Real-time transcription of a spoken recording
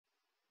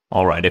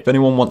Alright, if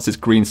anyone wants this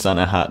green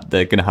Santa hat,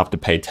 they're going to have to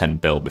pay 10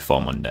 bill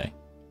before Monday.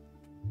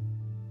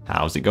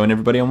 How's it going,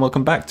 everybody, and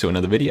welcome back to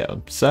another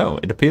video. So,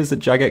 it appears that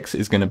Jagex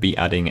is going to be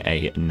adding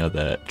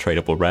another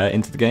tradable rare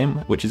into the game,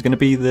 which is going to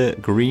be the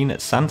green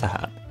Santa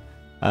hat.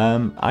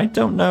 I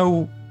don't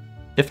know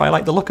if I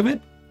like the look of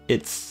it.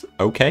 It's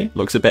okay,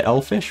 looks a bit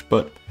elfish,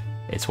 but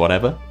it's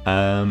whatever.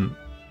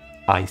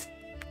 I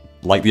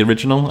like the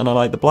original and I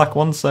like the black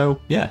one,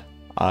 so yeah,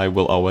 I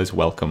will always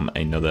welcome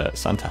another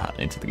Santa hat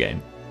into the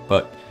game.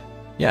 But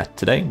yeah,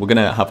 today we're going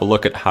to have a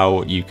look at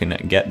how you can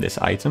get this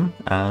item,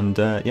 and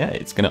yeah,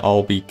 it's going to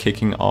all be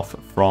kicking off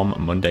from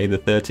Monday the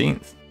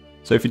 13th.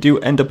 So if you do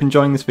end up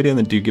enjoying this video,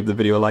 then do give the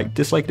video a like,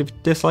 dislike it if you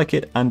dislike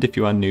it, and if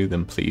you are new,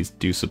 then please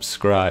do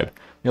subscribe.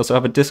 We also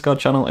have a Discord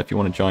channel if you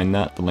want to join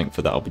that. The link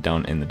for that will be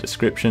down in the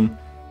description.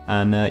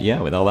 And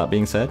yeah, with all that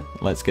being said,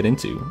 let's get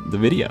into the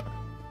video.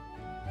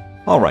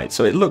 Alright,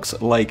 so it looks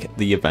like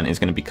the event is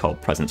going to be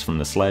called Presents from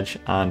the Sledge,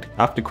 and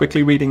after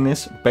quickly reading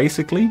this,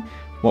 basically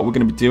what we're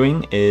going to be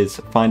doing is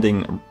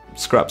finding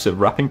scraps of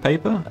wrapping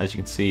paper, as you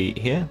can see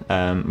here.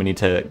 We need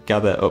to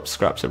gather up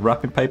scraps of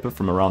wrapping paper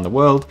from around the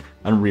world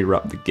and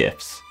rewrap the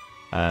gifts.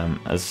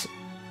 As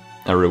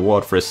a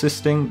reward for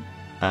assisting,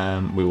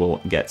 we will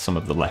get some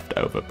of the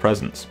leftover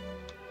presents.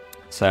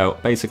 So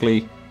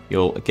basically,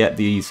 you'll get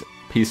these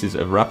pieces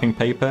of wrapping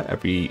paper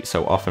every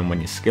so often when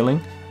you're skilling.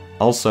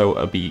 Also,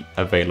 it'll be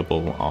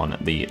available on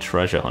the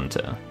treasure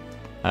hunter.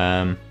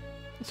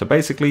 So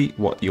basically,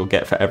 what you'll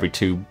get for every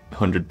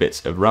 200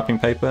 bits of wrapping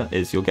paper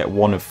is you'll get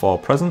one of 4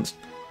 presents,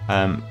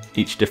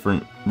 each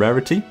different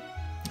rarity.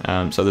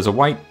 So there's a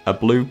white, a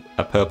blue,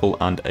 a purple,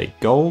 and a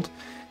gold.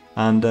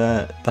 And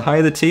the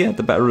higher the tier,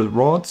 the better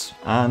rewards.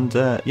 And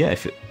yeah,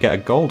 if you get a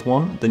gold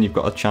one, then you've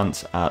got a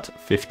chance at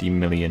 50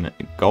 million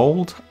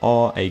gold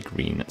or a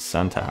green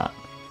Santa hat.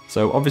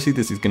 So obviously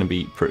this is going to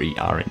be pretty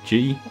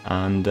RNG,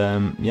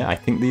 and yeah, I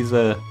think these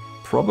are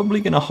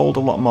probably going to hold a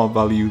lot more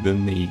value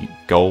than the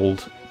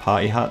gold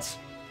party hats,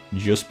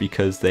 just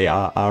because they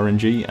are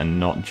RNG and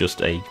not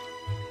just a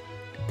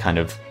kind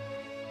of,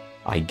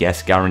 I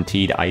guess,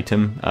 guaranteed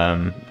item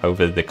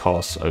over the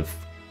course of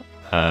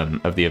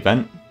the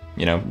event.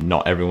 You know,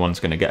 not everyone's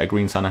going to get a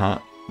green Santa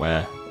hat,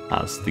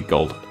 whereas the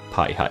gold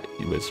party hat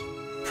was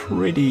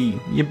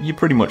you're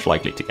pretty much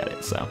likely to get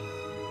it, so.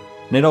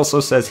 And it also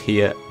says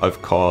here,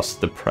 of course,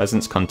 the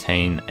presents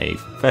contain a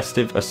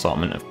festive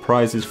assortment of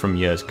prizes from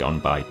years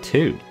gone by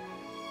too.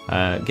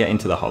 Get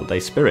into the holiday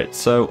spirit.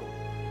 So,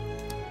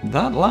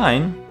 that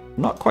line,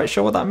 not quite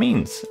sure what that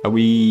means. Are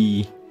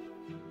we...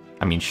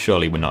 I mean,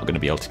 surely we're not going to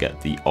be able to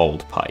get the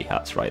old party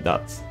hats, right?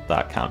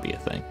 That can't be a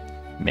thing.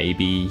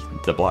 Maybe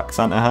the black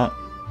Santa hat?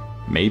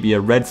 Maybe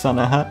a red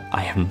Santa hat? I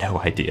have no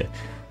idea.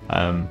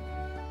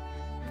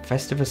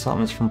 Festive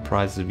assortments from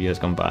prizes of years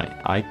gone by.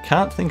 I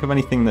can't think of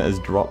anything that has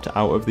dropped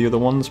out of the other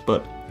ones,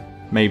 but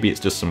maybe it's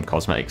just some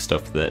cosmetic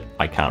stuff that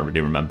I can't really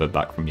remember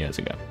back from years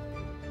ago.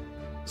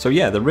 So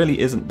yeah, there really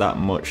isn't that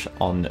much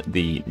on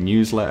the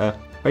newsletter.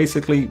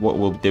 Basically, what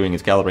we'll be doing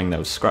is gathering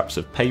those scraps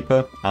of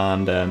paper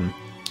and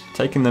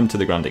taking them to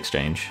the Grand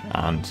Exchange,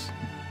 and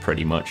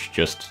pretty much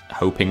just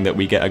hoping that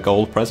we get a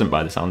gold present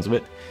by the sounds of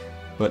it.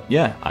 But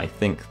yeah, I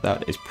think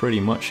that is pretty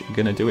much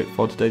going to do it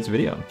for today's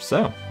video.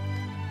 So,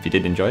 if you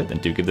did enjoy it, then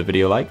do give the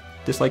video a like,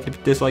 dislike it if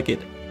you dislike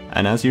it,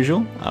 and as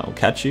usual, I'll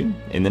catch you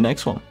in the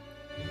next one.